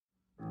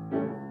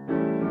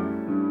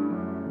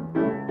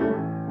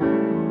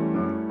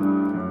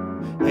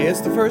Hey,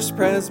 it's the First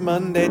Pres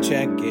Monday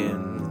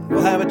check-in.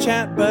 We'll have a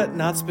chat but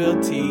not spill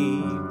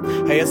tea.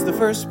 Hey, it's the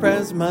First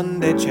Pres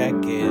Monday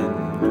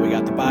check-in. We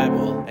got the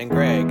Bible and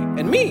Greg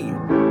and me.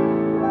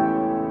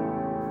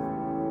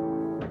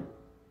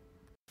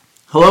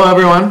 Hello,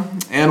 everyone,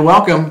 and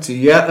welcome to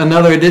yet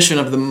another edition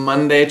of the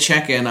Monday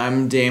check-in.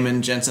 I'm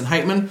Damen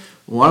Jensen-Heitman,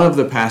 one of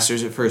the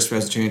pastors at First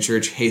Presbyterian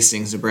Church,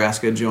 Hastings,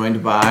 Nebraska,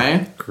 joined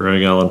by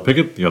Greg Allen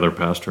Pickett, the other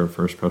pastor of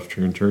First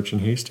Presbyterian Church in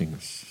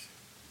Hastings.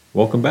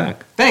 Welcome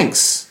back.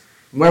 Thanks.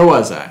 Where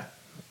was I?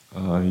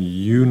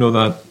 You know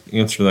that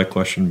answer to that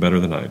question better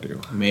than I do.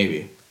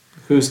 Maybe.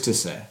 Who's to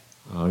say?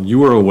 You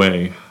were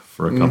away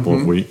for a couple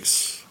of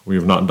weeks. We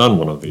have not done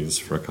one of these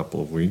for a couple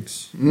of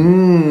weeks.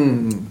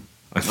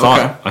 I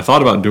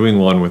thought about doing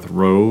one with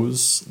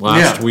Rose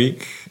last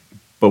week,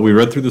 but we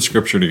read through the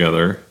scripture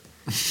together,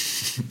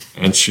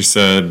 and she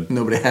said,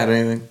 Nobody had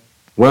anything?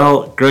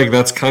 Well, Greg,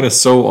 that's kind of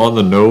so on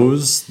the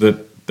nose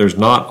that there's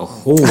not a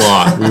whole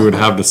lot we would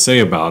have to say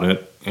about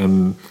it.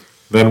 And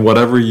then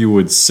whatever you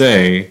would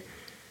say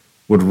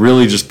would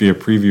really just be a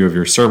preview of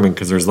your sermon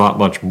because there's not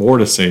much more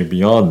to say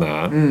beyond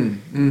that.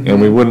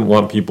 And we wouldn't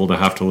want people to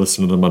have to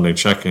listen to the Monday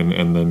check-in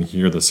and then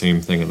hear the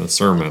same thing in the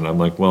sermon. I'm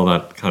like, well,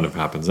 that kind of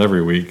happens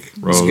every week,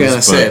 Rose. I was going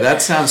to say,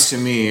 that sounds to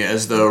me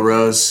as though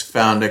Rose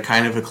found a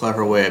kind of a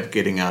clever way of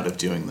getting out of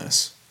doing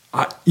this.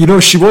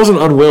 She wasn't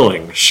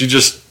unwilling. She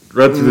just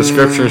read through the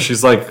scripture, and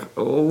she's like,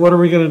 what are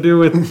we going to do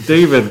with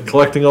David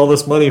collecting all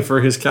this money for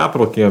his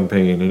capital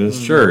campaign in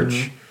his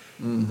church?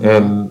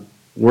 And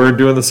we're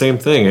doing the same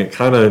thing.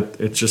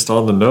 It's just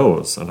on the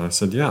nose. And I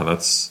said, yeah,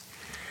 that's...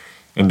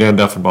 And Dan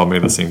Deffenbaugh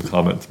made the same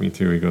comment to me,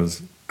 too. He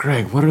goes,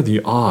 Greg, what are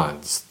the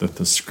odds that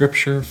the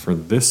scripture for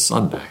this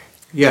Sunday...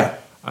 Yeah.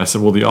 I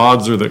said, well, the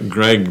odds are that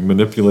Greg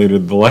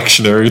manipulated the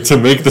lectionary to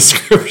make the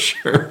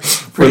scripture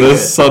for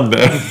this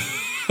Sunday.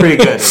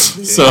 Pretty good.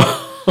 So...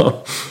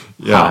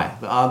 Yeah, high.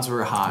 The odds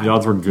were high. The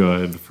odds were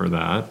good for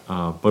that,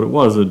 but it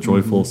was a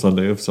joyful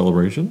Sunday of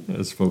celebration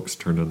as folks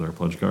turned in their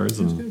pledge cards,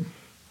 and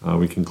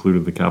we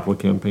concluded the capital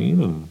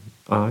campaign, and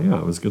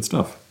it was good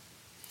stuff.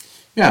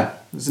 Yeah,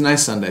 it was a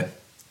nice Sunday.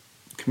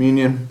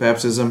 Communion,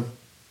 baptism.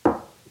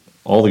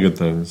 All the good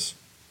things.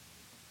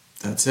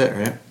 That's it,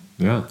 right?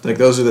 Yeah. Like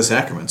those are the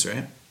sacraments,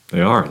 right?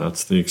 They are.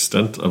 That's the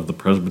extent of the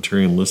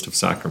Presbyterian list of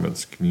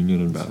sacraments, communion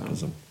and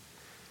baptism.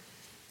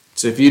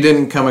 So if you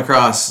didn't come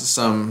across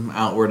some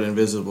outward and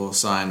visible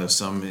sign of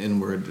some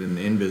inward and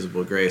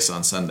invisible grace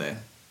on Sunday,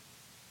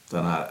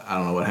 then I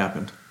don't know what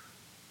happened.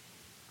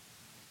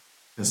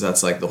 Because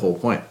that's like the whole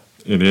point.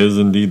 It is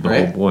indeed the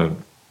whole point.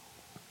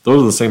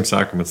 Those are the same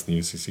sacraments in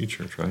the UCC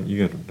church, right?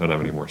 You don't have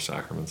any more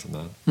sacraments than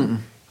that.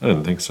 I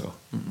didn't think so.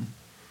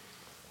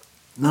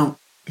 No.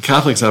 The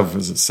Catholics have,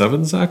 is it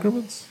 7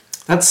 sacraments?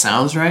 That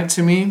sounds right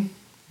to me,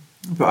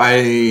 but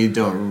I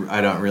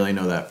don't really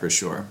know that for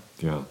sure.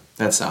 Yeah.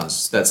 That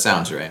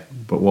sounds right.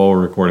 But while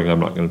we're recording, I'm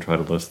not going to try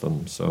to list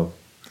them, so...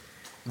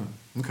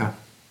 Okay. I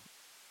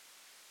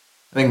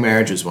think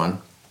marriage is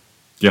one.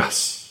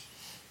 Yes.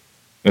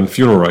 And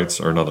funeral rites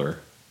are another.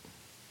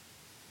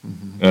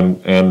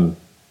 And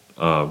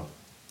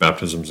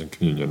baptisms and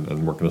communion,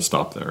 and we're going to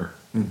stop there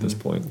at this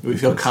point. We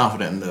feel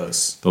confident in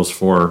those. Those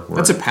 4 were...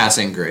 That's a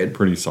passing grade.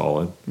 Pretty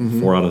solid.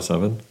 4 out of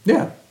 7?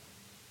 Yeah.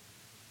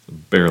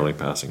 Barely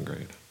passing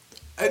grade.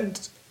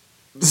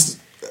 That's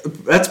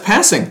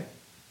passing.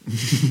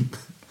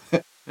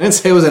 I didn't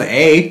say it was an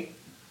A.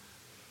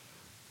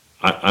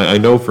 I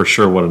know for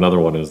sure what another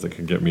one is that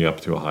could get me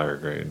up to a higher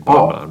grade,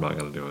 but I'm not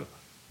going to do it.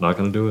 Not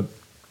going to do it.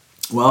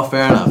 Well,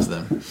 fair enough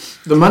then.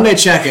 The Monday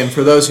check-in,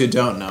 for those who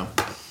don't know,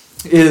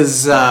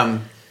 is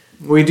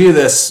we do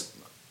this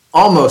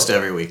almost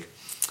every week.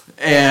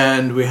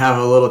 And we have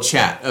a little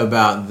chat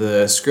about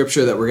the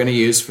scripture that we're going to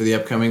use for the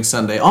upcoming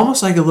Sunday,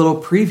 almost like a little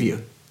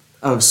preview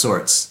of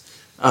sorts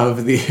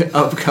of the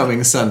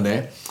upcoming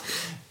Sunday.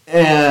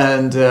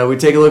 And we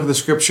take a look at the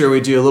scripture, we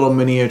do a little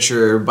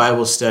miniature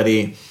Bible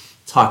study,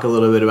 talk a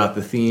little bit about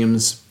the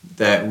themes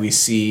that we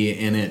see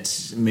in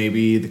it,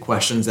 maybe the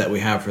questions that we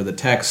have for the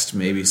text,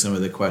 maybe some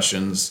of the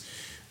questions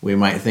we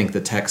might think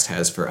the text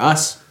has for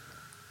us.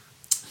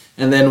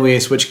 And then we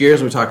switch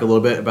gears, we talk a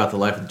little bit about the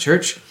life of the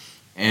church,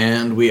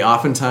 and we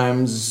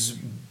oftentimes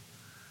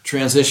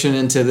transition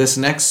into this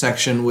next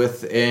section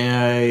with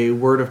a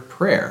word of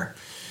prayer.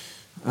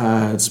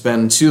 It's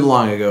been too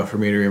long ago for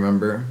me to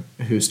remember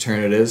whose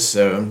turn it is,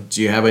 so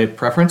do you have a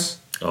preference?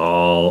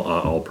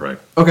 I'll pray.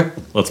 Okay.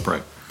 Let's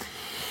pray.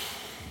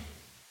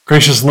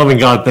 Gracious and loving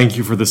God, thank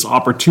you for this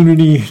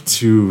opportunity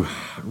to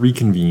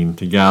reconvene,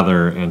 to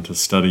gather, and to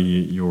study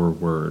your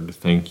word.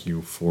 Thank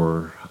you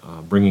for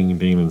bringing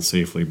Damen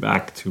safely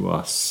back to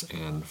us,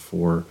 and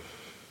for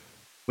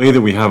the way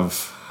that we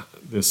have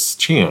this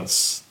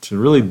chance to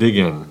really dig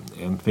in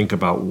and think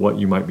about what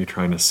you might be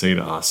trying to say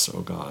to us,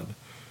 oh God.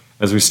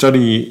 As we study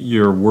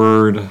your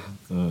word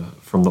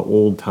from the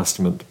Old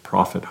Testament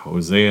prophet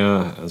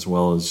Hosea, as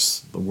well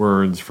as the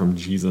words from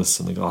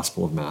Jesus in the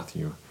Gospel of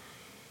Matthew,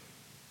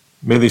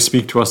 may they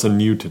speak to us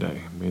anew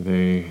today. May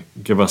they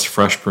give us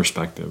fresh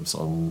perspectives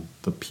on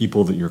the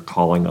people that you're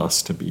calling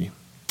us to be.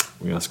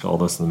 We ask all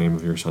this in the name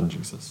of your Son,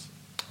 Jesus.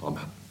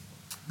 Amen.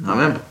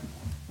 Amen.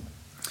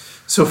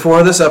 So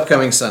for this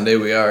upcoming Sunday,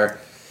 we are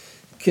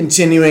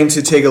continuing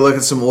to take a look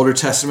at some Older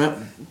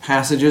Testament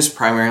passages,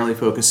 primarily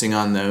focusing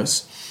on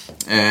those.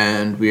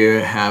 And we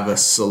have a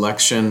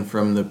selection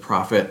from the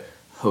prophet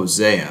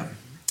Hosea.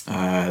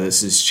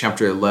 This is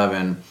chapter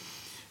 11,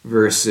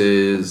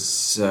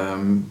 verses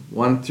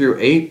 1 through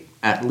 8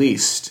 at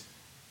least,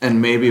 and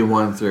maybe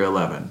 1 through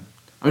 11.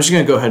 I'm just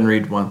going to go ahead and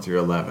read 1 through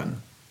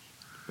 11,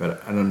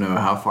 but I don't know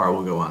how far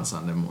we'll go on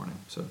Sunday morning.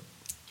 So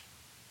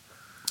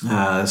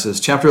this is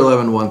chapter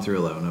 11, 1 through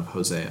 11 of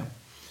Hosea.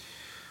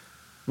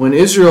 When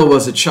Israel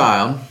was a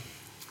child,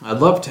 I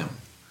loved him,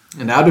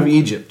 and out of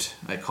Egypt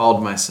I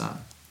called my son.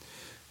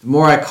 The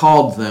more I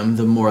called them,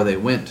 the more they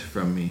went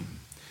from me.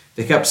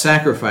 They kept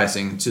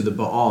sacrificing to the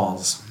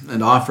Baals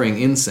and offering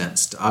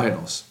incense to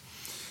idols.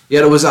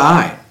 Yet it was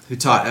I who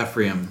taught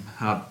Ephraim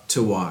how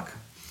to walk.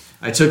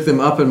 I took them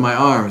up in my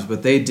arms,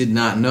 but they did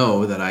not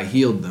know that I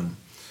healed them.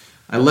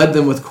 I led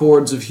them with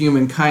cords of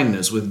human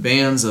kindness, with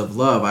bands of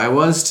love. I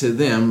was to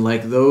them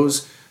like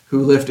those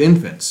who lift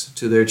infants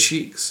to their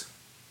cheeks.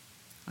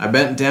 I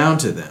bent down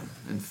to them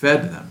and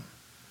fed them.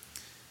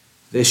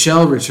 They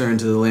shall return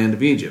to the land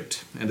of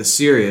Egypt, and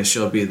Assyria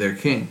shall be their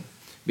king,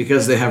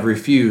 because they have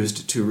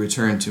refused to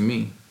return to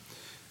me.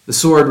 The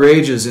sword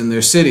rages in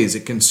their cities,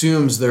 it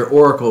consumes their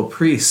oracle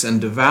priests and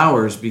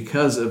devours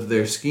because of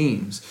their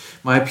schemes.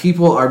 My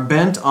people are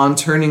bent on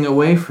turning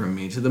away from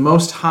me. To the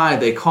Most High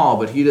they call,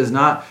 but he does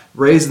not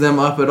raise them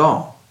up at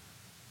all.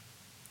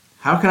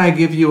 How can I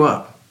give you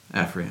up,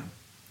 Ephraim?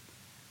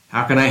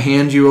 How can I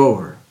hand you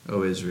over,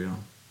 O Israel?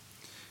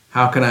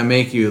 How can I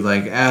make you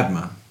like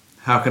Admah?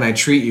 How can I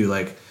treat you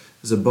like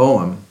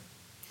Zeboim?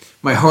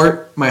 My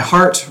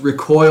heart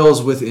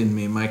recoils within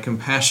me. My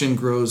compassion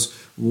grows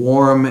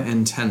warm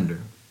and tender.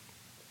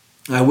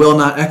 I will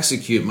not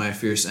execute my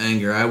fierce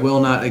anger. I will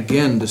not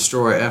again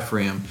destroy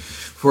Ephraim.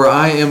 For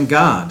I am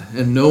God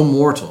and no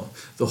mortal,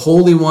 the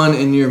Holy One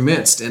in your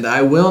midst, and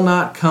I will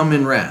not come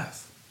in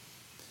wrath.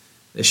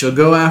 They shall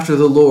go after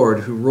the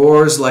Lord, who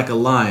roars like a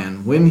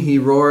lion. When he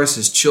roars,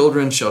 his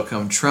children shall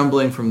come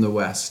trembling from the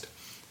west.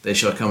 They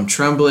shall come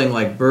trembling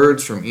like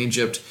birds from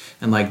Egypt,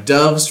 and like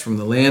doves from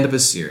the land of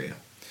Assyria.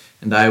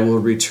 And I will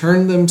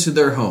return them to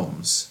their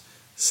homes,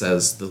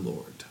 says the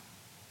Lord.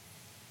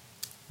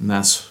 And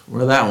that's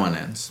where that one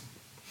ends.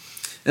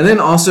 And then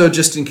also,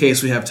 just in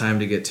case we have time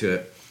to get to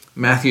it,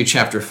 Matthew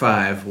chapter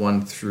 5,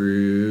 1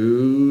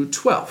 through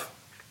 12.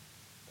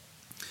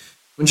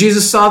 When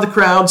Jesus saw the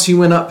crowds, he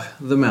went up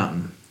the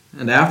mountain.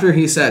 And after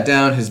he sat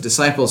down, his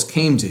disciples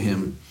came to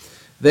him.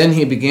 Then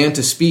he began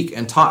to speak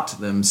and taught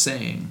to them,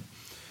 saying,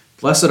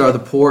 Blessed are the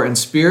poor in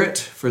spirit,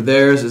 for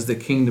theirs is the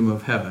kingdom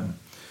of heaven.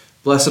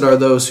 Blessed are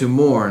those who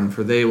mourn,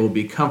 for they will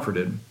be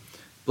comforted.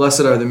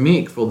 Blessed are the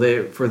meek, for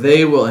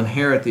they will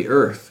inherit the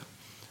earth.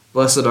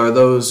 Blessed are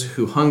those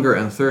who hunger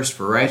and thirst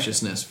for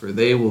righteousness, for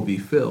they will be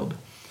filled.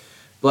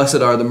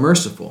 Blessed are the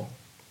merciful,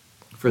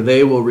 for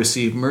they will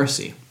receive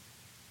mercy.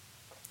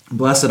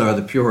 Blessed are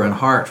the pure in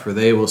heart, for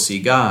they will see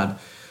God.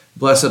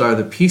 Blessed are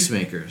the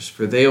peacemakers,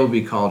 for they will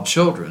be called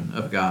children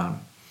of God.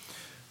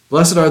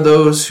 Blessed are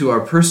those who are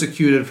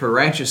persecuted for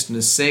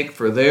righteousness' sake,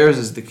 for theirs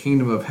is the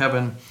kingdom of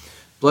heaven.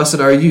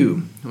 Blessed are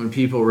you when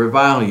people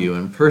revile you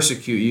and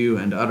persecute you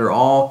and utter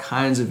all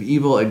kinds of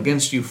evil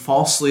against you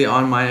falsely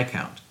on my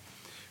account.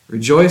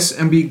 Rejoice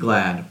and be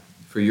glad,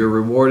 for your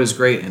reward is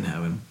great in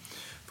heaven.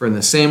 For in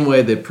the same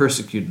way they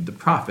persecuted the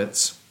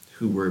prophets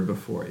who were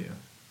before you.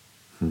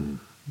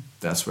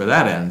 That's where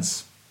that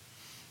ends.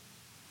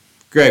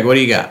 Greg, what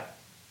do you got?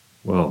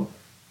 Well,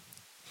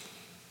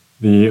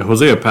 the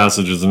Hosea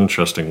passage is an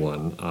interesting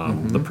one.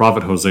 The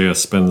prophet Hosea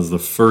spends the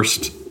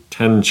first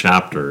 10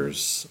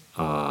 chapters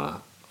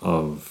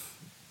of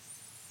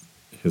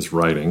his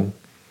writing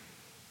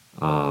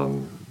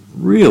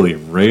really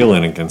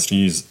railing against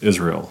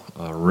Israel,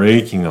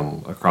 raking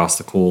them across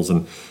the coals.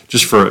 And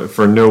just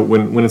for note,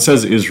 when it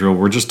says Israel,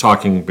 we're just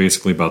talking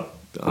basically about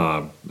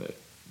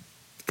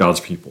God's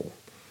people.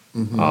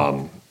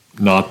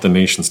 Not the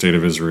nation state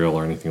of Israel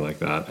or anything like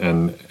that.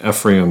 And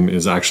Ephraim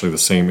is actually the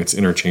same. It's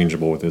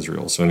interchangeable with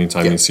Israel. So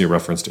anytime you see a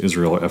reference to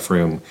Israel,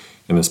 Ephraim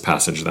in this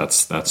passage,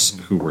 that's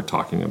who we're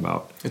talking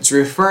about. It's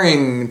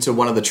referring to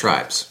one of the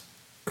tribes.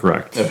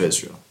 Correct. Of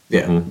Israel.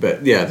 Yeah,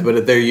 but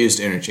they're used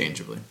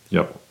interchangeably.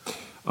 Yep.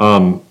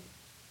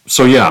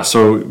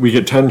 So we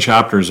get 10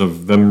 chapters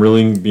of them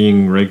really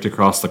being raked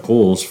across the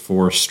coals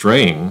for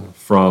straying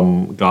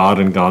from God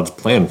and God's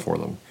plan for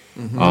them.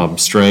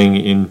 Straying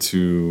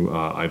into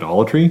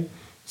idolatry,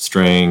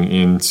 straying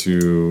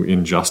into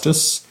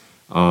injustice.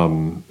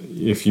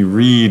 If you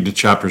read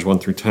chapters 1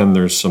 through 10,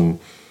 there's some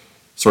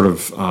sort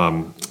of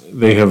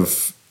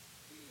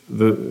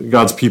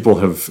God's people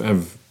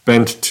have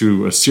bent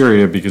to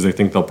Assyria because they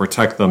think they'll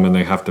protect them, and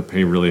they have to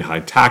pay really high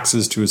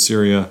taxes to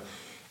Assyria.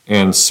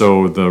 And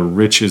so the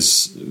rich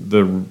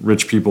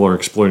people are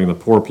exploiting the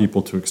poor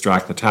people to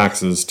extract the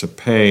taxes to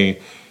pay,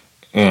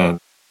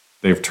 and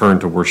they've turned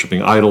to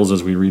worshiping idols,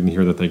 as we read in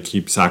here, that they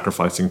keep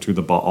sacrificing to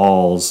the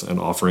Baals and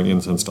offering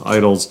incense to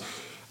idols.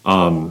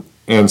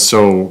 And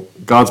so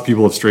God's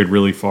people have strayed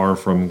really far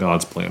from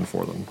God's plan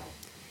for them.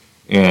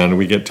 And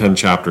we get 10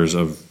 chapters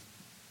of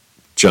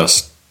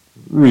just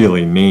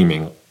really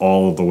naming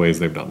all of the ways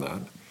they've done that.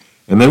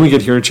 And then we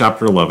get here to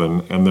chapter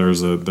 11, and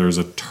there's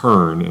a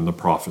turn in the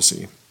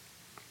prophecy,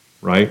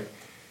 right?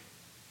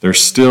 There's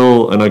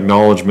still an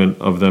acknowledgement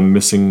of them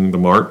missing the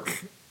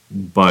mark,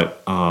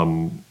 but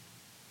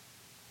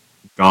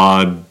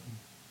God,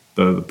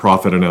 the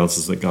prophet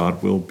announces that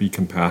God will be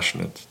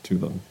compassionate to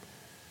them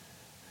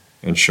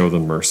and show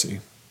them mercy.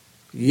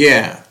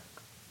 Yeah.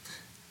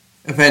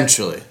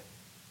 Eventually.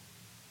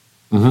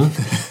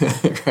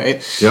 Mm-hmm.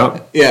 Right?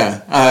 Yeah.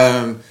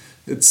 Yeah.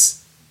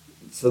 It's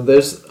so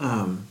there's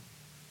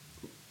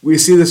we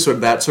see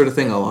that sort of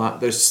thing a lot.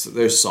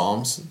 There's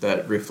psalms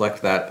that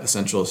reflect that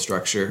essential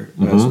structure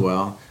as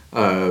well.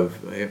 Of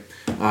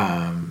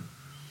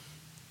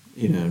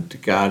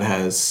God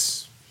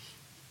has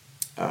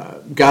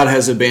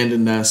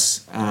abandoned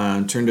us,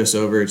 turned us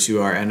over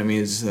to our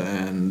enemies,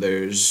 and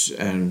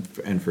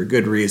for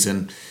good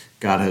reason.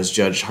 God has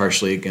judged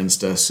harshly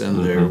against us,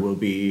 and there will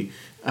be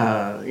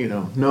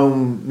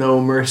no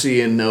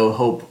mercy and no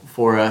hope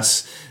for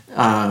us.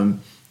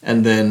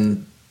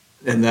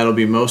 And that'll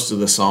be most of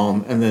the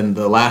psalm, and then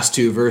the last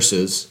two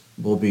verses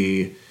will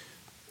be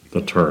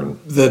the turn.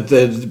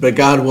 But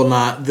God will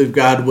not.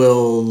 God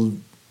will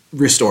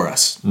restore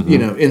us,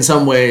 in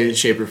some way,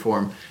 shape, or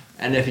form.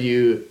 And if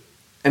you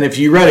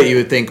read it, you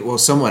would think, well,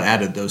 someone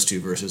added those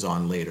two verses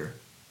on later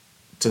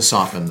to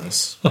soften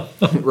this,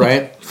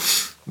 right?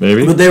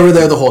 Maybe, but they were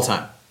there the whole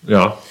time.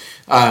 Yeah.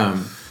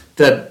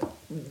 That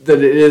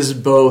it is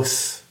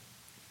both.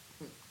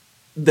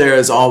 There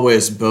is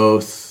always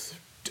both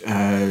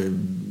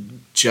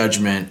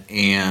judgment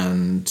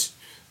and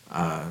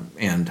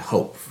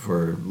hope,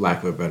 for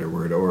lack of a better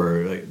word,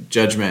 or like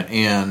judgment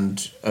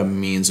and a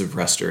means of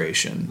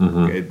restoration.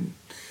 Okay?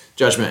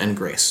 Judgment and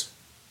grace,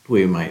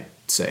 we might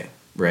say,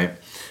 right?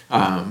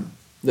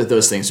 That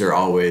those things are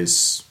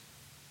always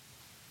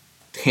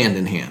hand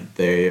in hand.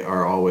 They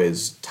are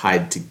always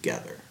tied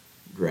together,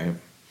 right?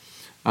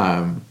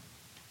 One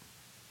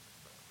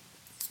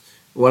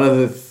of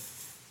the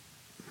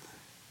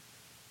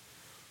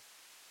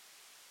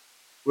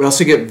we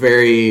also get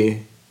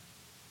very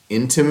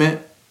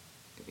intimate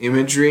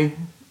imagery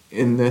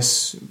in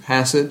this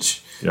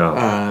passage.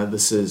 Yeah.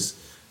 This is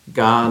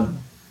God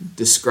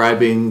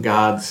describing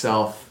God's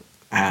self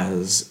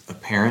as a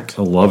parent.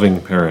 A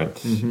loving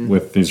parent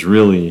with these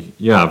really,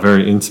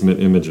 very intimate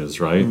images,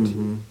 right?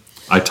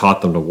 I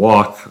taught them to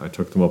walk. I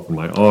took them up in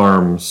my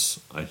arms.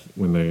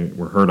 When they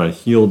were hurt, I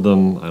healed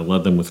them. I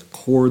led them with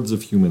cords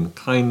of human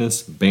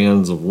kindness,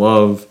 bands of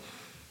love.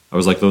 I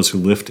was like those who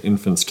lift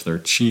infants to their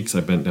cheeks. I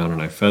bent down and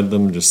I fed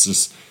them. Just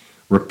this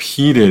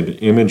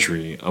repeated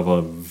imagery of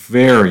a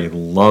very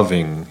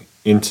loving,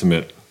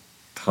 intimate,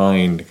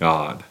 kind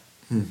God.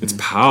 It's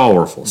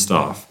powerful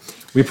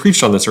stuff. We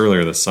preached on this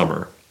earlier this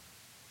summer.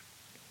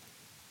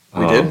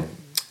 We did?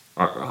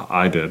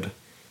 I did.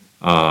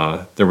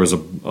 There was a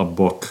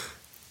book.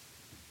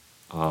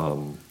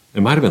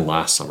 It might have been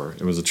last summer.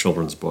 It was a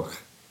children's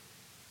book.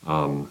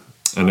 And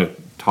it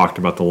talked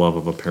about the love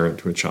of a parent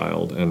to a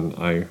child, and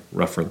I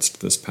referenced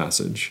this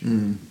passage.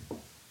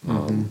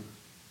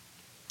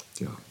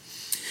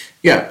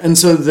 Yeah, and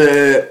so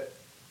the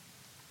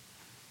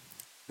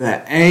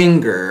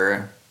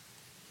anger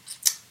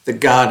that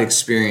God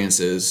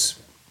experiences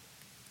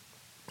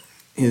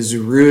is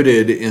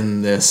rooted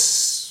in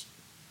this,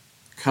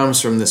 comes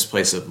from this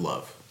place of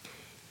love.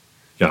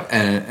 Yeah.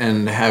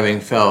 And having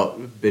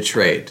felt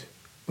betrayed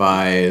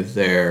by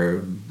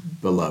their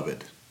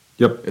beloved.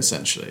 Yep.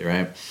 Essentially,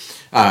 right?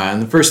 In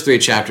the first 3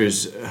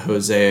 chapters,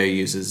 Hosea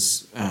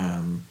uses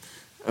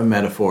a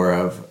metaphor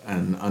of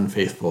an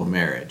unfaithful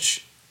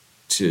marriage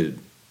to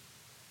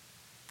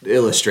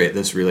illustrate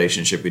this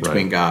relationship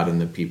between God and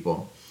the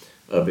people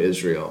of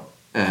Israel,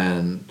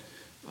 and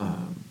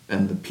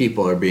the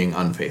people are being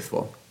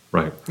unfaithful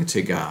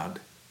to God,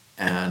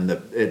 and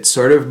it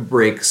sort of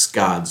breaks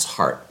God's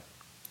heart.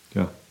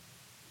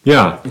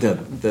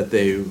 That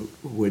they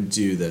would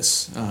do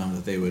this,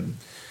 that they would.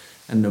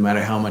 And no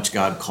matter how much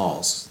God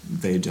calls,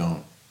 they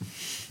don't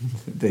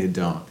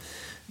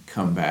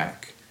come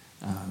back.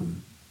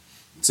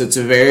 So it's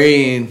a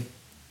very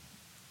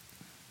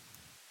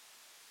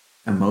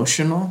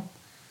emotional.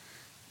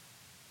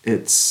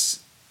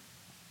 It's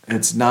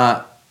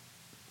not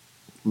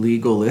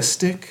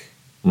legalistic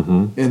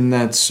in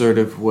that sort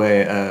of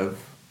way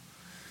of,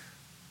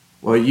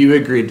 well, you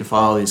agreed to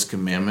follow these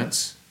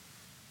commandments.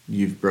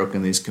 You've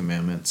broken these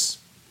commandments.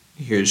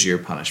 Here's your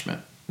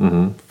punishment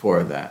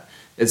for that.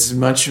 It's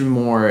much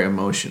more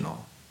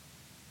emotional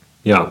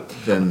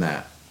than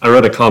that. I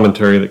read a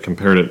commentary that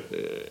compared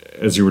it,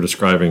 as you were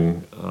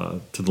describing,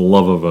 to the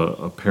love of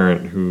a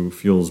parent who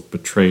feels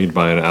betrayed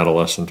by an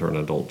adolescent or an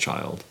adult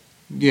child.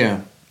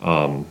 Yeah.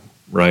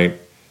 Right?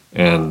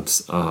 And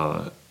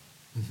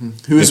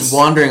who is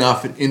wandering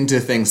off into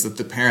things that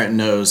the parent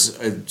knows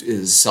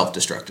is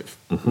self-destructive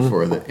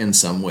in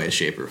some way,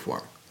 shape, or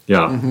form.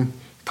 Yeah.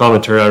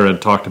 Commentary I read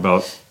talked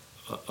about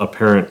a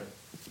parent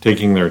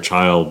taking their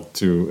child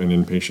to an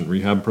inpatient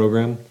rehab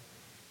program,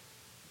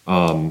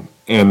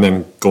 and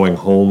then going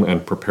home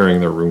and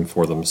preparing their room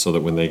for them so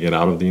that when they get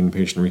out of the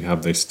inpatient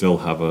rehab, they still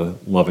have a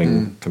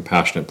loving,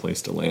 compassionate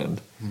place to land.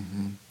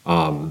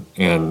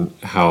 And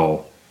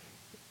how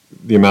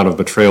the amount of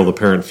betrayal the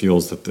parent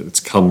feels that it's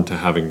come to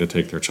having to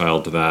take their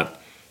child to that,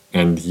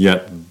 and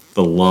yet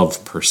the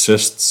love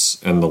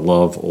persists, and the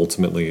love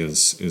ultimately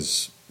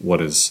is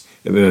what is.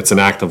 It's an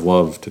act of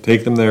love to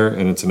take them there,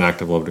 and it's an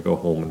act of love to go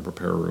home and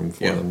prepare a room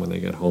for them when they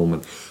get home.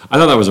 And I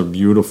thought that was a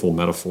beautiful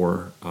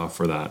metaphor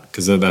for that,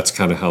 because that's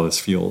kind of how this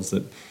feels,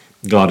 that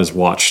God has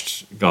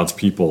watched God's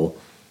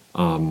people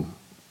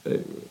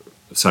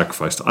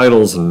sacrifice to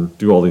idols and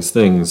do all these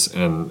things,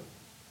 and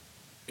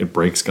it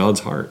breaks God's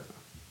heart.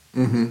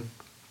 And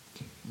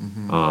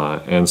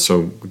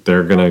so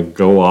they're going to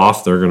go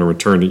off, they're going to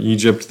return to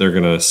Egypt, they're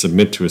going to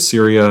submit to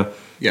Assyria,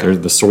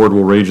 the sword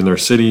will rage in their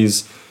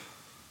cities.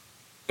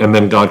 And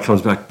then God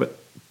comes back, but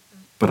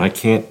I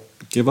can't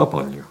give up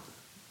on you.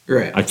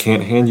 Right. I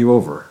can't hand you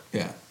over.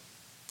 Yeah.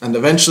 And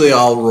eventually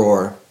I'll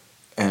roar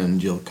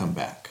and you'll come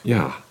back.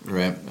 Yeah.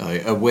 Right?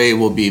 A way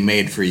will be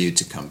made for you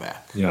to come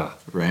back. Yeah.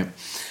 Right?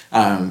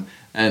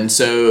 And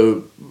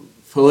so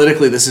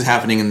politically this is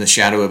happening in the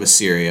shadow of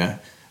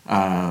Assyria.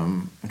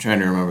 I'm trying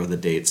to remember the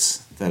dates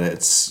that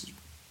it's...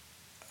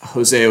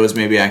 Hosea was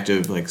maybe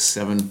active like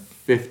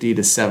 750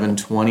 to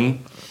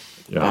 720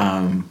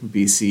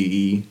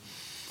 BCE.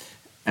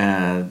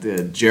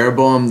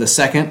 Jeroboam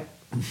II,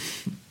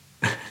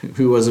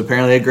 who was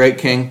apparently a great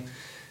king,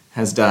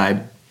 has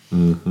died.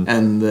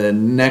 And the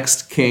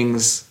next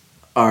kings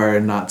are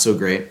not so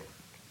great.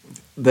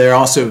 They're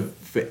also...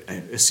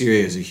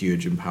 Assyria is a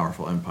huge and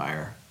powerful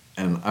empire,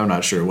 and I'm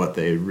not sure what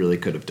they really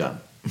could have done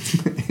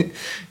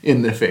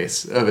in the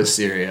face of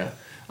Assyria.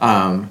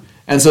 And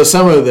so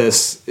some of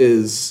this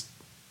is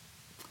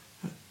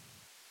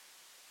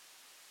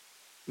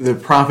the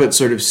prophet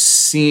sort of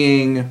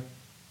seeing...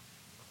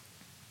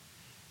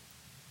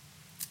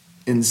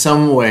 in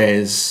some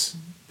ways,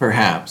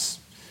 perhaps,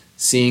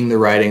 seeing the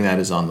writing that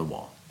is on the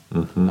wall.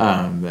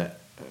 That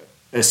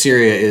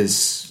Assyria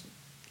is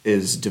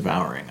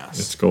devouring us.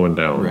 It's going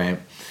down. Right?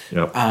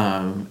 Yep.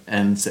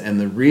 And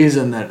the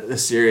reason that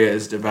Assyria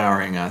is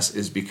devouring us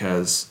is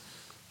because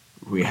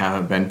we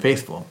haven't been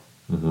faithful.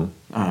 We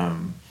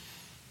haven't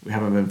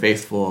been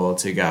faithful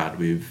to God.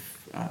 We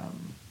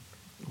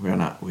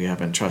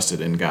haven't trusted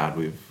in God.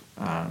 We've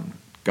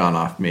gone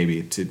off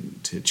maybe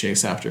to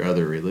chase after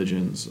other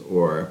religions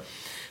or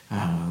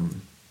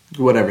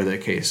whatever the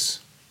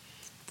case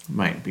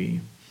might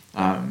be.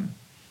 And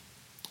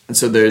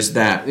so there's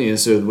that.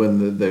 So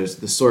when there's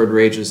the sword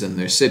rages in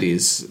their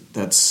cities,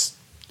 that's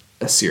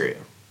Assyria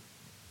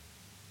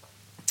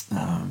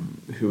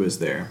who is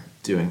there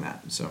doing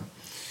that. So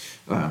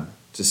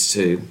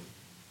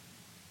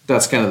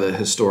that's kind of the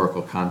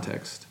historical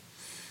context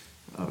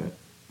of it.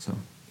 So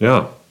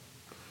yeah.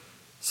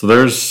 So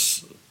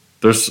there's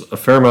a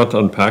fair amount to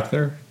unpack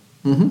there.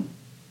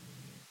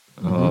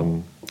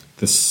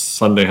 This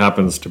Sunday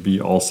happens to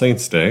be All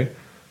Saints' Day.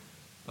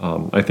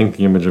 I think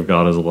the image of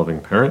God as a loving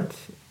parent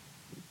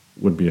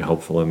would be a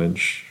helpful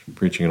image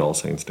preaching an All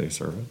Saints' Day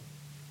sermon.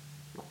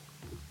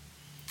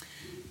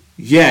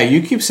 Yeah,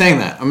 you keep saying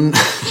that. I'm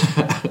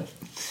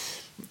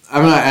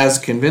not as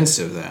convinced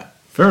of that.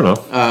 Fair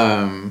enough.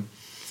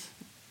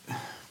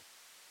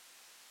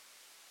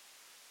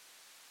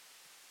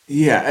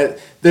 Yeah,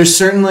 there's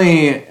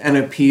certainly an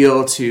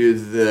appeal to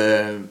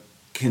the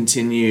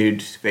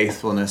continued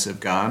faithfulness of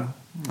God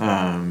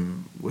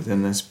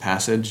within this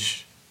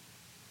passage,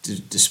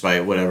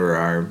 despite whatever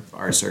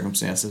our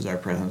circumstances, our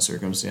present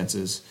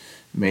circumstances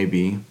may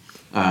be.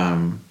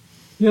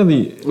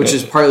 Which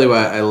is partly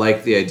why I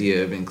like the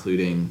idea of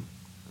including,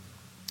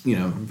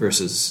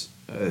 verses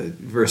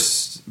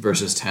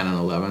 10 and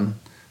 11.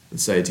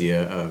 This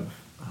idea of,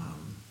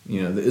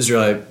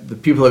 the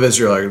people of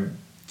Israel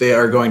they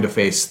are going to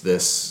face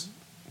this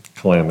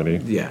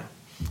calamity. Yeah.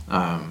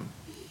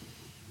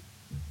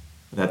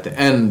 At the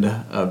end,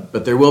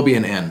 but there will be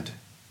an end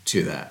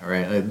to that,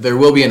 right? There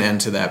will be an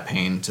end to that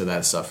pain, to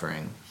that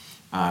suffering,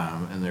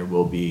 and there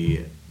will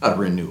be a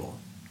renewal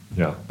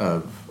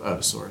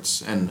of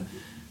sorts. And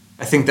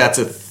I think that's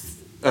a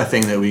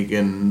thing that we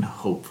can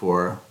hope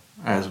for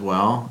as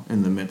well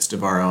in the midst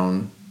of our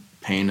own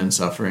pain and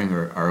suffering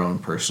or our own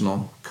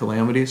personal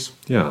calamities.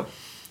 Yeah.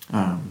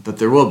 That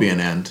there will be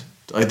an end.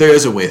 Like there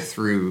is a way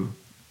through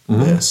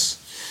this,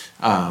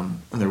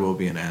 and there will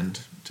be an end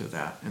to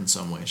that in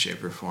some way,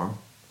 shape, or form.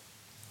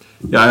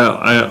 Yeah,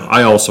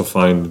 I also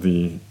find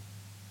the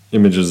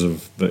images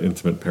of the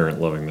intimate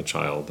parent loving the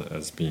child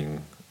as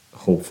being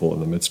hopeful in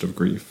the midst of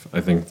grief. I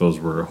think those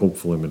were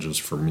hopeful images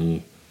for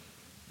me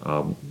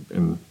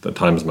in the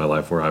times of my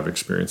life where I've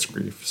experienced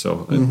grief.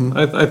 So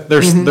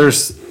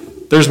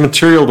there's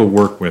material to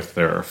work with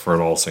there for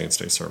an All Saints'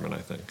 Day sermon, I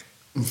think.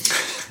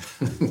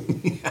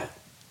 Yeah.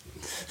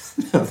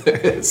 There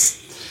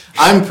is.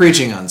 I'm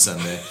preaching on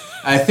Sunday.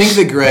 I think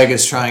that Greg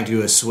is trying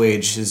to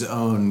assuage his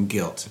own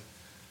guilt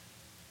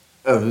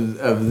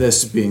of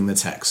this being the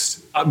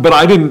text. but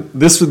I didn't.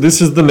 This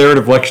is the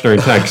narrative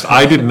lectionary text.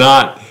 I did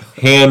not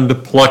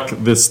hand pluck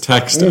this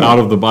text out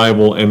of the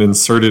Bible and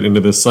insert it into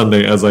this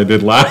Sunday as I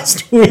did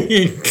last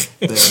week.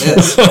 There it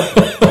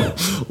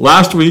is.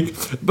 Last week,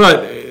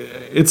 but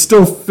it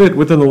still fit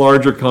within the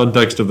larger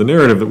context of the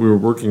narrative that we were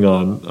working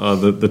on,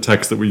 the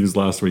text that we used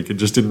last week. It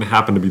just didn't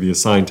happen to be the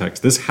assigned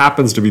text. This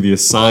happens to be the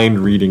assigned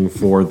reading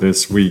for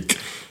this week,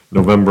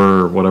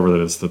 November, whatever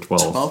that is, the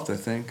 12th. 12th, I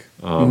think.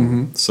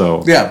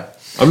 So Yeah.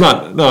 I'm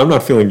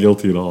not feeling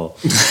guilty at all.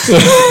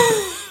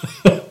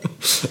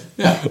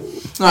 Yeah.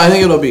 No, I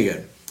think it'll be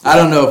good. I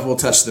don't know if we'll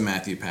touch the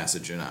Matthew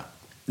passage or not.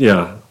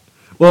 Yeah.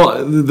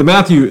 Well,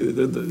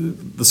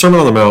 the Sermon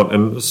on the Mount,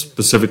 and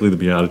specifically the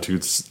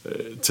Beatitudes,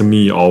 to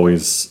me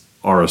always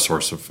are a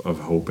source of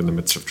hope in the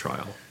midst of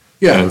trial.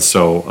 Yeah. And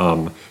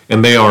so,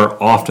 and they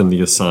are often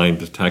the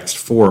assigned text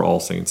for All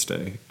Saints'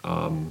 Day.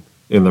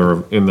 In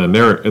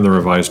the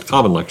Revised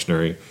Common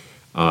Lectionary,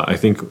 I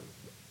think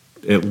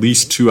at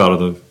least 2 out of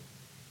the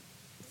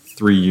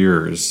 3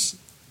 years,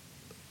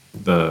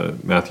 the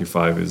Matthew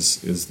 5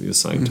 is the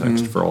assigned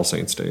text for All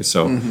Saints' Day.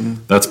 So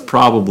that's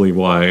probably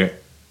why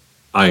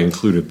I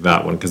included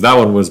that one, because that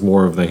one was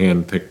more of the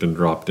hand-picked and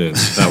dropped in.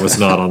 That was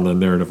not on the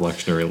narrative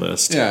lectionary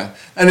list. Yeah.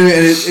 And I mean,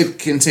 it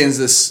contains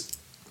this...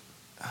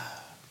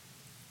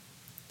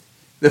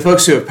 The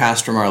folks who have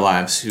passed from our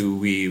lives who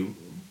we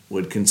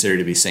would consider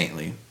to be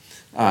saintly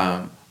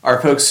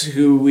are folks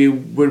who we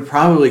would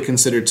probably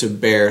consider to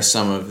bear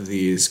some of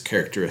these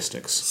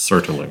characteristics.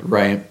 Certainly.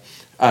 Right?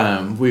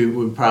 We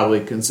would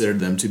probably consider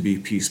them to be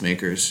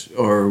peacemakers,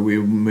 or we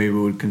maybe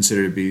would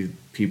consider to be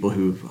people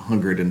who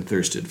hungered and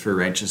thirsted for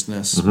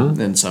righteousness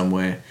in some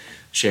way,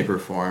 shape, or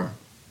form.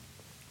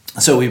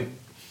 So we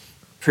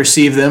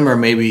perceive them, or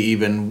maybe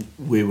even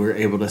we were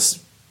able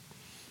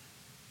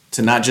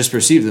to not just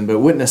perceive them, but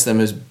witness them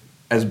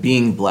as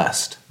being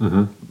blessed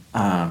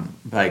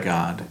by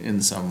God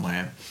in some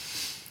way.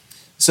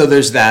 So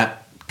there's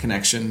that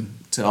connection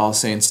to All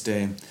Saints'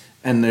 Day,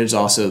 and there's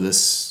also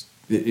this,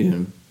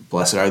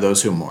 blessed are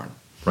those who mourn.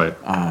 Right.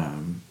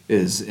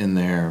 Is in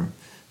there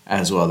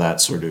as well.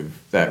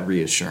 That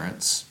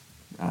reassurance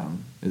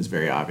is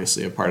very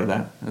obviously a part of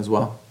that as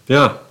well.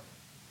 Yeah.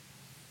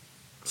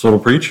 So it'll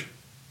preach?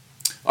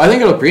 I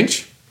think it'll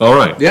preach. All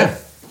right. Yeah,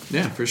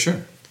 for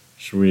sure.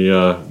 Should we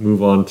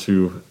move on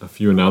to a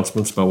few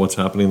announcements about what's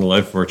happening in the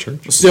life of our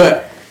church? Let's do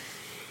it.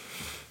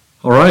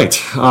 All right.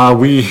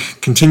 We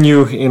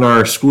continue in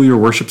our school year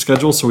worship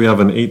schedule, so we have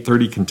an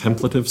 8:30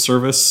 contemplative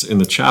service in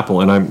the chapel.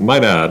 And I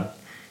might add,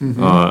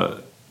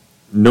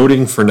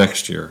 noting for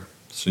next year,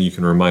 so you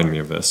can remind me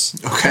of this.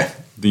 Okay.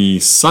 The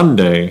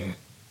Sunday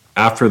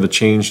after the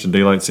change to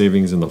daylight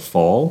savings in the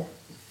fall,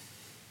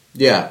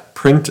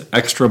 print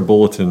extra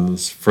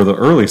bulletins for the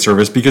early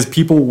service, because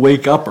people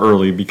wake up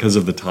early because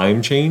of the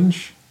time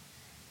change.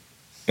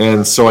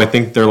 And so I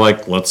think they're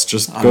like, let's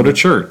just go to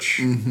church.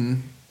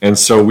 And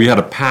so we had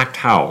a packed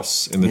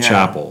house in the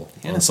chapel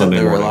on Sunday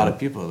there morning. were a lot of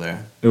people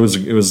there. It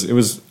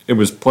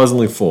was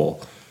pleasantly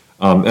full.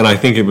 And I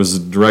think it was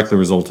directly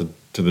resulted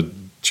to the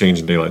change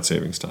in daylight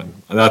savings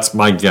time. That's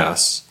my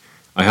guess.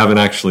 I haven't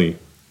actually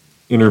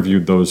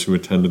interviewed those who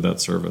attended that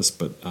service,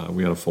 but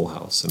we had a full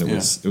house, and it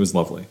was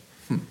lovely.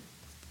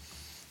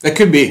 That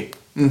could be.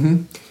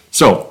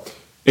 So,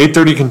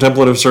 8:30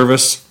 contemplative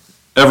service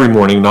every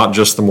morning, not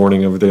just the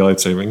morning of daylight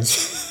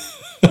savings.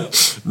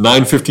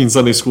 9:15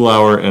 Sunday school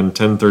hour and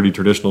 10:30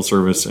 traditional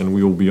service, and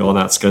we will be on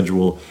that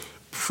schedule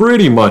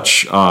pretty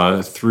much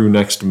through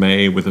next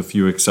May, with a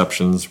few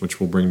exceptions,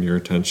 which we'll bring to your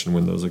attention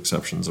when those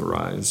exceptions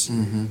arise.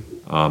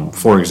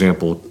 For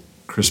example,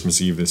 Christmas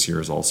Eve this year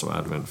is also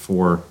Advent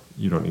 4.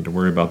 You don't need to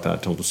worry about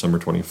that till December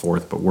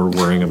 24th, but we're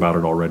worrying about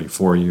it already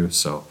for you.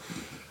 So,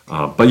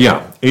 but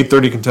yeah,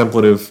 8:30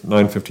 contemplative,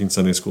 9:15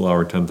 Sunday school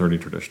hour, 10:30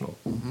 traditional.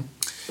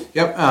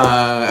 Yep.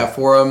 At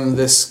Forum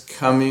this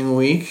coming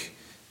week,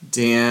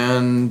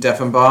 Dan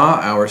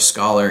Deffenbaugh, our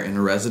scholar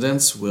in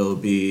residence, will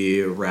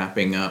be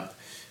wrapping up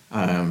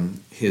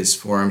his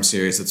forum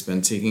series that's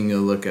been taking a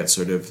look at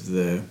sort of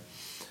the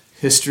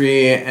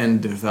history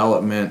and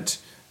development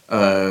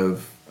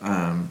of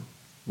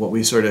what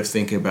we sort of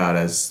think about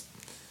as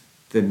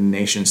the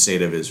nation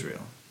state of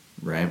Israel,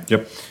 right?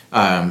 Yep.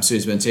 So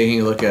he's been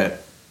taking a look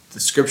at the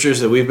scriptures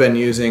that we've been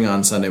using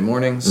on Sunday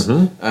mornings,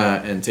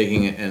 and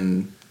taking it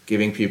and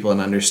giving people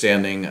an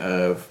understanding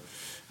of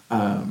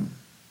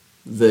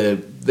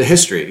the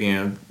history.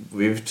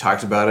 We've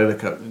talked about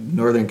it: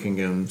 Northern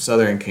Kingdom,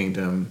 Southern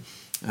Kingdom,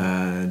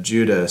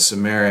 Judah,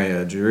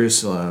 Samaria,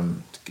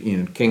 Jerusalem,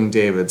 King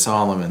David,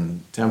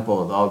 Solomon,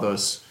 Temple, all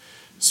those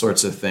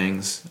sorts of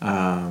things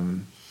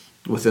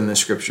within the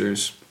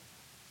scriptures.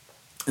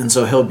 And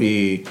so he'll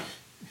be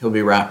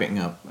wrapping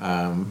up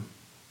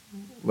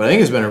what I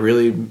think has been a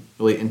really,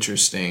 really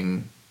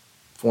interesting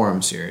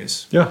forum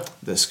series.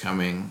 This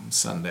coming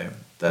Sunday.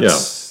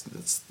 That's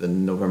the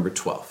November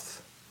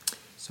 12th.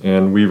 So.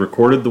 And we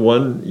recorded the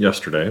one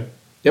yesterday.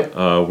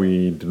 Yep.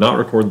 We did not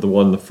record the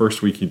one the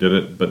first week he did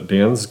it, but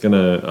Dan's going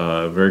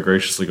to very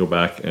graciously go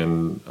back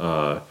and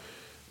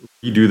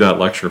do that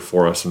lecture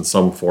for us in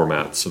some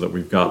format so that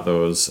we've got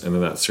those, and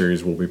then that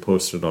series will be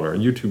posted on our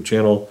YouTube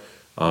channel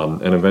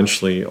and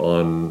eventually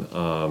on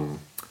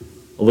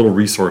a little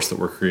resource that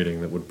we're creating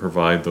that would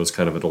provide those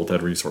kind of adult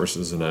ed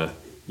resources in a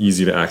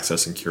easy to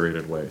access and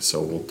curated way. So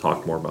we'll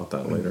talk more about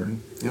that later.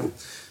 Yep.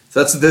 So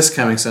that's this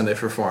coming Sunday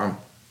for Forum.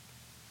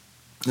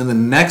 And the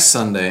next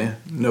Sunday,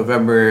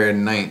 November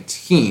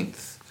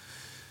 19th,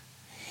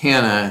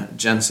 Hannah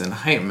Jensen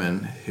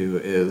Heitman, who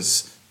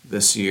is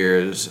this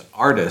year's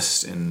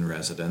artist in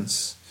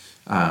residence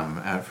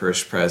at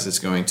First Pres, is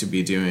going to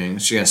be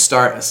she's going to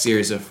start a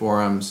series of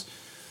forums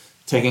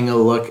taking a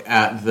look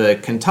at the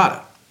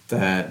cantata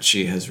that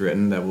she has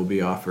written that will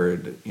be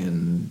offered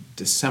in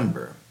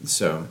December.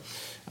 So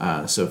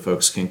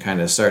folks can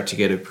kind of start to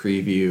get a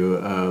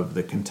preview of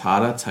the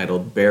cantata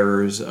titled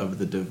Bearers of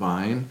the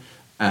Divine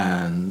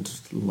and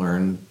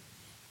learn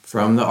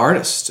from the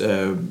artist,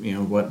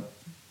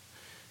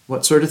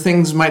 what sort of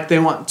things might they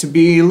want to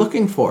be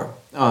looking for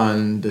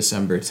on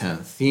December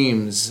 10th.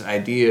 Themes,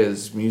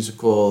 ideas,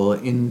 musical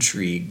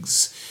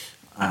intrigues,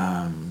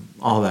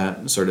 all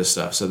that sort of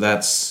stuff. So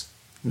that's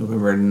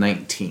November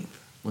 19th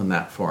when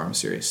that forum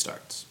series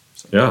starts.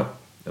 So. Yeah,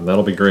 and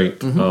that'll be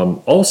great.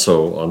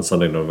 Also on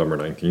Sunday, November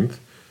 19th,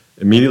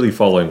 immediately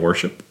following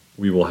worship,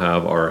 we will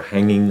have our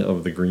Hanging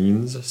of the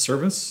Greens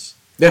service.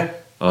 Yeah.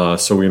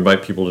 So we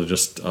invite people to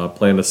just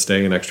plan to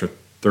stay an extra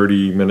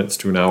 30 minutes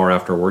to an hour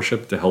after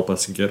worship to help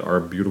us get our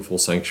beautiful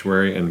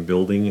sanctuary and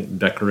building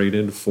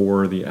decorated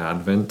for the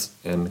Advent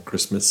and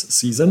Christmas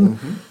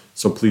season.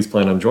 So please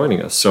plan on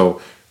joining us.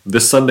 So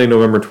this Sunday,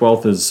 November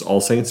 12th, is All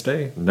Saints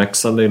Day. Next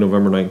Sunday,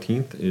 November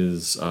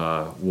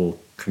 19th, we'll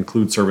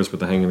conclude service with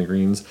the Hanging of the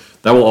Greens.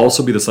 That will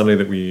also be the Sunday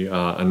that we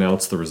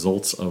announce the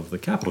results of the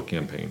capital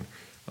campaign.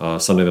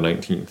 Sunday the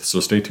 19th. So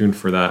stay tuned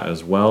for that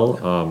as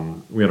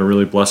well. We had a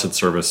really blessed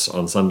service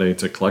on Sunday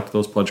to collect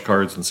those pledge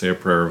cards and say a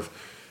prayer of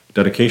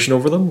dedication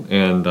over them,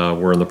 and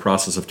we're in the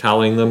process of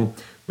tallying them.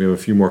 We have a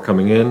few more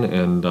coming in,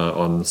 and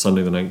on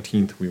Sunday the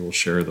 19th, we will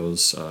share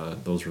those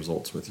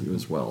results with you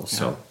as well.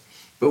 So, yeah.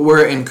 But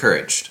we're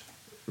encouraged.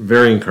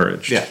 Very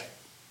encouraged. Yeah.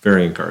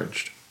 Very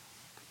encouraged.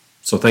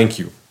 So thank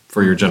you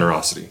for your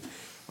generosity.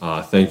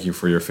 Thank you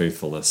for your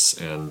faithfulness,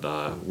 and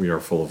we are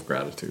full of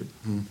gratitude.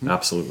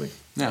 Absolutely.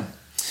 Yeah.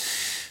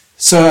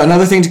 So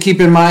another thing to keep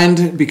in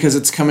mind, because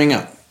it's coming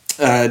up,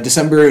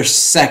 December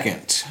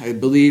 2nd, I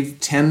believe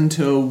 10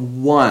 to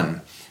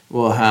 1,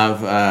 we'll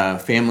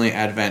have Family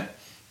Advent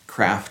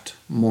Craft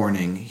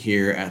Morning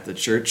here at the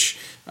church.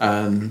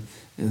 And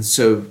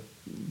so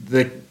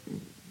the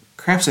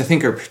crafts, I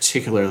think, are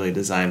particularly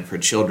designed for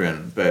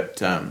children,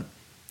 but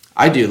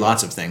I do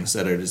lots of things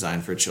that are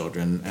designed for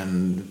children,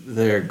 and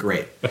they're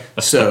great.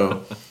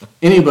 So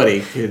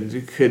anybody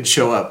could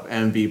show up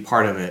and be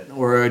part of it,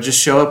 or just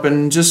show up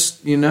and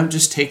just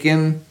take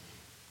in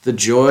the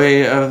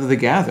joy of the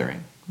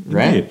gathering,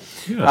 right?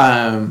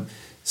 Yeah.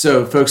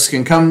 So folks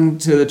can come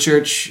to the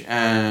church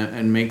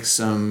and make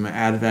some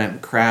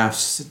Advent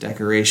crafts,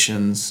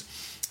 decorations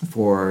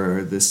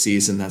for this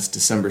season. That's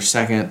December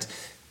 2nd,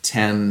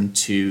 10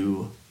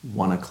 to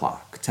 1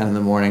 o'clock. 10 in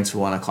the morning to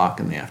 1 o'clock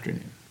in the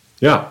afternoon.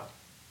 Yeah.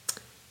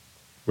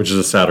 Which is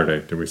a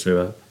Saturday. Did we say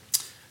that?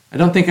 I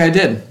don't think I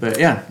did, but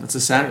yeah, it's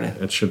a Saturday.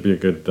 It should be a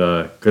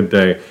good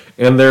day.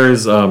 And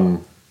there's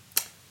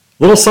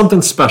little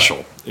something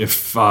special.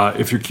 If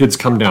your kids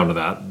come down to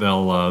that,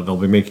 they'll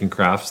be making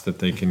crafts that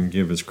they can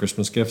give as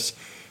Christmas gifts.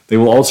 They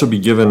will also be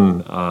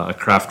given a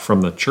craft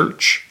from the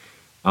church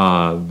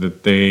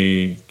that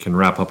they can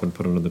wrap up and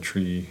put under the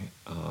tree.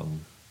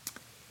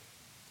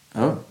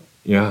 Oh.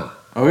 Yeah.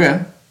 Oh,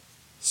 yeah.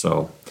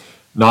 So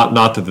not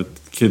that the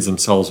kids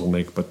themselves will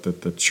make, but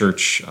that the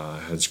church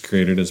has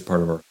created as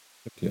part of our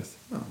 50th.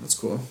 Oh, that's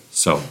cool.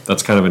 So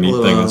that's kind of a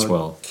neat thing as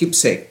well.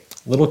 Keepsake.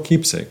 Little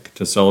keepsake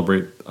to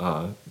celebrate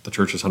the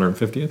church's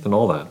 150th and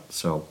all that.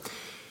 So,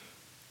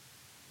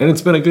 and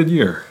it's been a good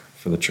year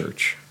for the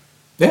church.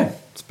 Yeah.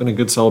 It's been a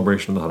good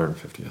celebration of the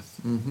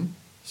 150th.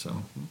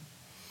 So.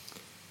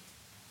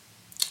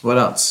 What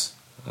else?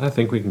 I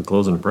think we can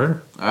close in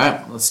prayer. All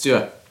right, let's do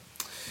it.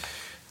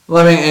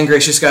 Loving and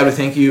gracious God, we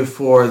thank you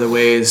for the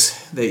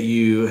ways that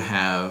you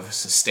have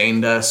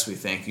sustained us. We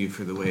thank you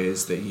for the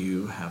ways that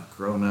you have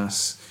grown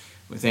us.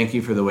 We thank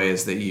you for the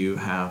ways that you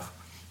have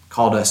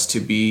called us to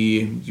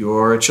be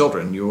your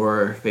children,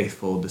 your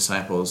faithful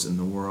disciples in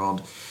the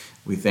world.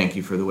 We thank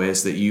you for the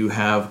ways that you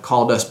have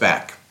called us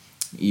back,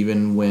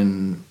 even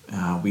when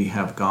we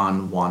have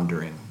gone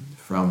wandering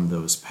from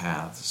those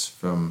paths,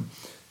 from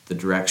the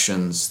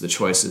directions, the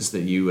choices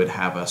that you would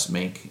have us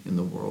make in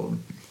the world.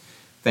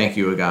 Thank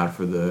you, O God,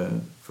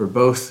 for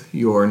both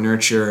your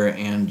nurture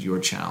and your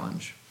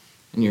challenge.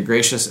 In your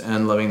gracious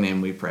and loving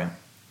name we pray.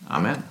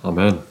 Amen.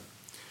 Amen.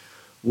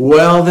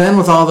 Well then,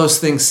 with all those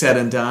things said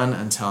and done,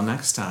 until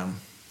next time,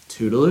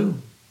 toodaloo.